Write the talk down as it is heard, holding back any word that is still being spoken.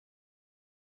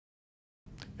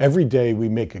Every day we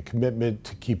make a commitment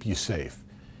to keep you safe,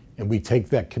 and we take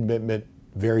that commitment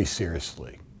very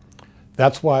seriously.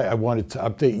 That's why I wanted to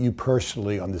update you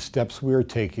personally on the steps we are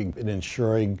taking in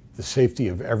ensuring the safety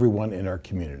of everyone in our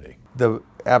community. The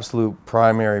absolute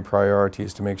primary priority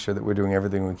is to make sure that we're doing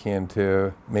everything we can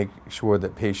to make sure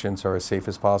that patients are as safe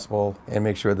as possible and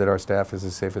make sure that our staff is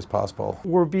as safe as possible.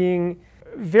 We're being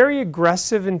very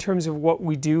aggressive in terms of what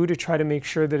we do to try to make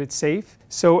sure that it's safe.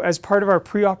 So as part of our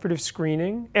preoperative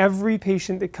screening, every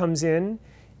patient that comes in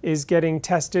is getting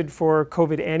tested for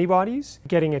COVID antibodies,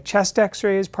 getting a chest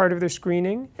x-ray as part of their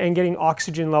screening, and getting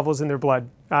oxygen levels in their blood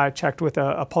checked with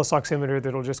a pulse oximeter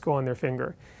that'll just go on their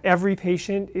finger. Every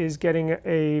patient is getting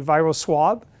a viral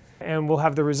swab, and we'll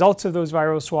have the results of those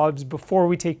viral swabs before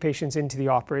we take patients into the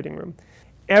operating room.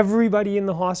 Everybody in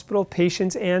the hospital,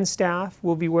 patients and staff,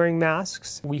 will be wearing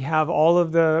masks. We have all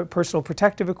of the personal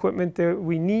protective equipment that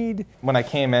we need. When I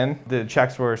came in, the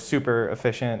checks were super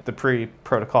efficient. The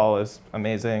pre-protocol is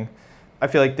amazing. I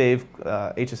feel like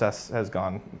HSS has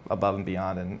gone above and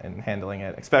beyond in handling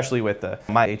it, especially with the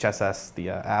My HSS, the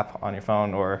app on your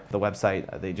phone or the website.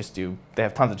 They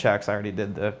have tons of checks. I already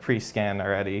did the pre-scan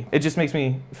already. It just makes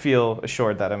me feel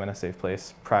assured that I'm in a safe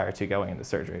place prior to going into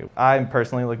surgery. I'm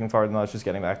personally looking forward to most just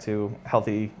getting back to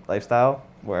healthy lifestyle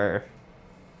where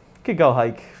I could go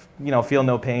hike, feel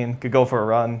no pain, could go for a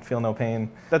run, feel no pain.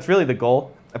 That's really the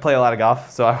goal. I play a lot of golf,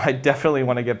 so I definitely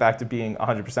want to get back to being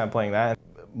 100% playing that.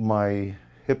 My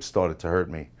hip started to hurt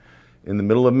me. In the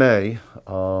middle of May,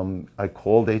 I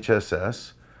called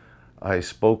HSS. I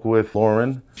spoke with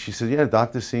Lauren. She said, yeah,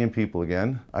 doctor's seeing people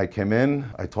again. I came in,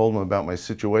 I told them about my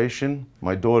situation.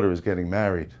 My daughter is getting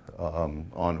married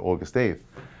on August 8th.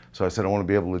 So I said, I want to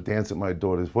be able to dance at my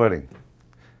daughter's wedding.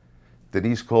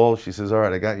 Denise called, she says, all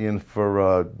right, I got you in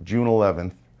for June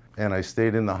 11th. And I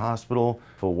stayed in the hospital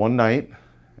for one night.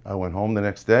 I went home the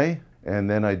next day. And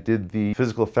then I did the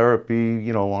physical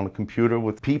therapy, on a computer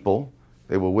with people.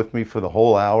 They were with me for the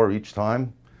whole hour each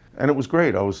time. And it was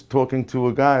great. I was talking to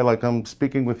a guy like I'm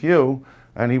speaking with you,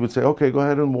 and he would say, okay, go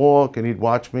ahead and walk. And he'd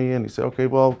watch me, and he'd say, okay,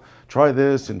 well, try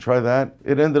this and try that.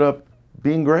 It ended up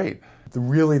being great.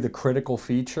 Really, the critical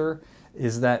feature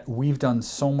is that we've done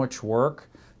so much work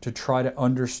to try to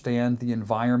understand the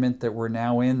environment that we're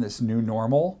now in, this new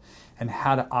normal, and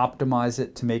how to optimize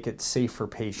it to make it safe for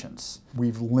patients.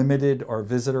 We've limited our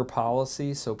visitor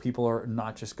policy, so people are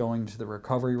not just going to the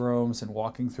recovery rooms and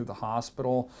walking through the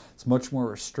hospital. It's much more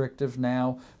restrictive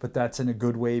now, but that's in a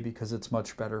good way because it's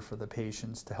much better for the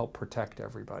patients to help protect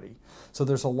everybody. So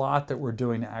there's a lot that we're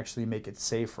doing to actually make it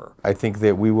safer. I think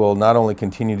that we will not only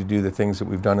continue to do the things that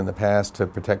we've done in the past to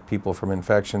protect people from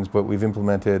infections, but we've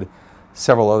implemented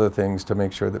several other things to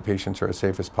make sure that patients are as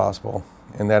safe as possible.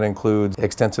 And that includes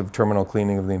extensive terminal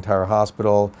cleaning of the entire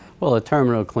hospital. Well, a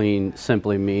terminal clean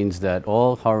simply means that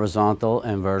all horizontal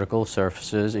and vertical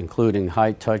surfaces, including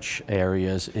high-touch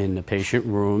areas in the patient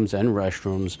rooms and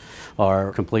restrooms,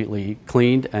 are completely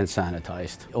cleaned and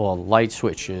sanitized. All light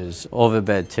switches,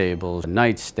 overbed tables,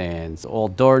 nightstands, all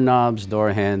doorknobs,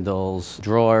 door handles,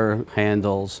 drawer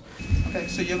handles. Okay,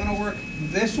 so you're going to work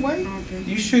this way.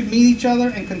 You should meet each other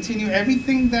and continue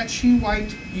everything that she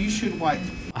wiped, you should wipe.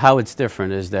 How it's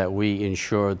different is that we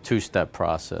ensure a two-step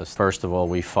process. First of all,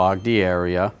 we fog the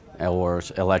area or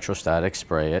electrostatic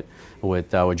spray it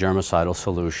with our germicidal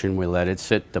solution. We let it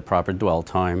sit the proper dwell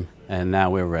time, and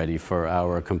now we're ready for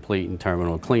our complete and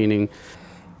terminal cleaning.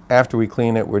 After we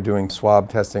clean it, we're doing swab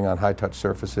testing on high-touch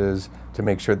surfaces to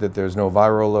make sure that there's no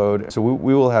viral load. So we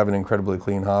will have an incredibly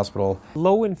clean hospital.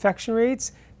 Low infection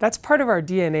rates, that's part of our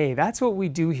DNA. That's what we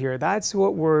do here. That's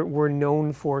what we're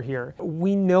known for here.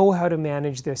 We know how to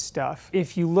manage this stuff.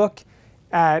 If you look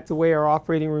at the way our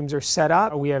operating rooms are set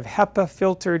up, we have HEPA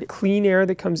filtered clean air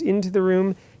that comes into the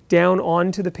room, down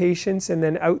onto the patients, and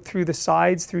then out through the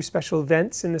sides, through special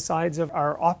vents in the sides of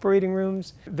our operating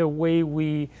rooms. The way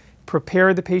we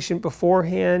prepare the patient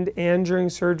beforehand and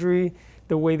during surgery,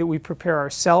 the way that we prepare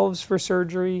ourselves for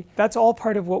surgery. That's all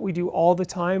part of what we do all the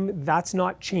time. That's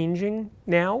not changing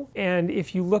now. And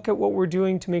if you look at what we're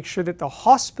doing to make sure that the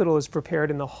hospital is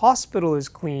prepared and the hospital is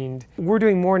cleaned, we're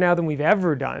doing more now than we've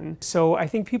ever done. So I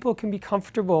think people can be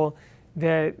comfortable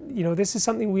that, this is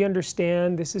something we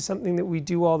understand, this is something that we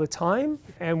do all the time,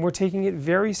 and we're taking it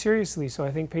very seriously. So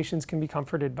I think patients can be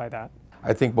comforted by that.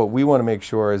 I think what we want to make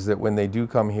sure is that when they do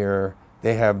come here,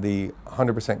 they have the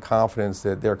 100% confidence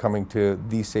that they're coming to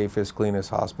the safest, cleanest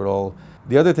hospital.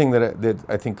 The other thing that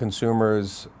I think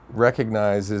consumers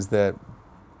recognize is that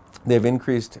they've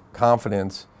increased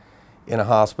confidence in a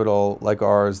hospital like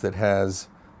ours that has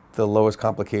the lowest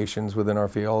complications within our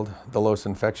field, the lowest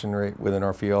infection rate within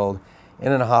our field,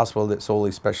 and in a hospital that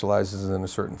solely specializes in a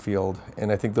certain field.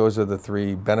 And I think those are the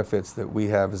three benefits that we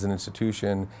have as an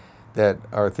institution that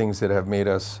are things that have made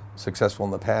us successful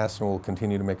in the past and will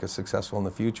continue to make us successful in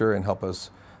the future and help us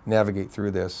navigate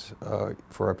through this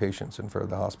for our patients and for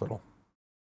the hospital.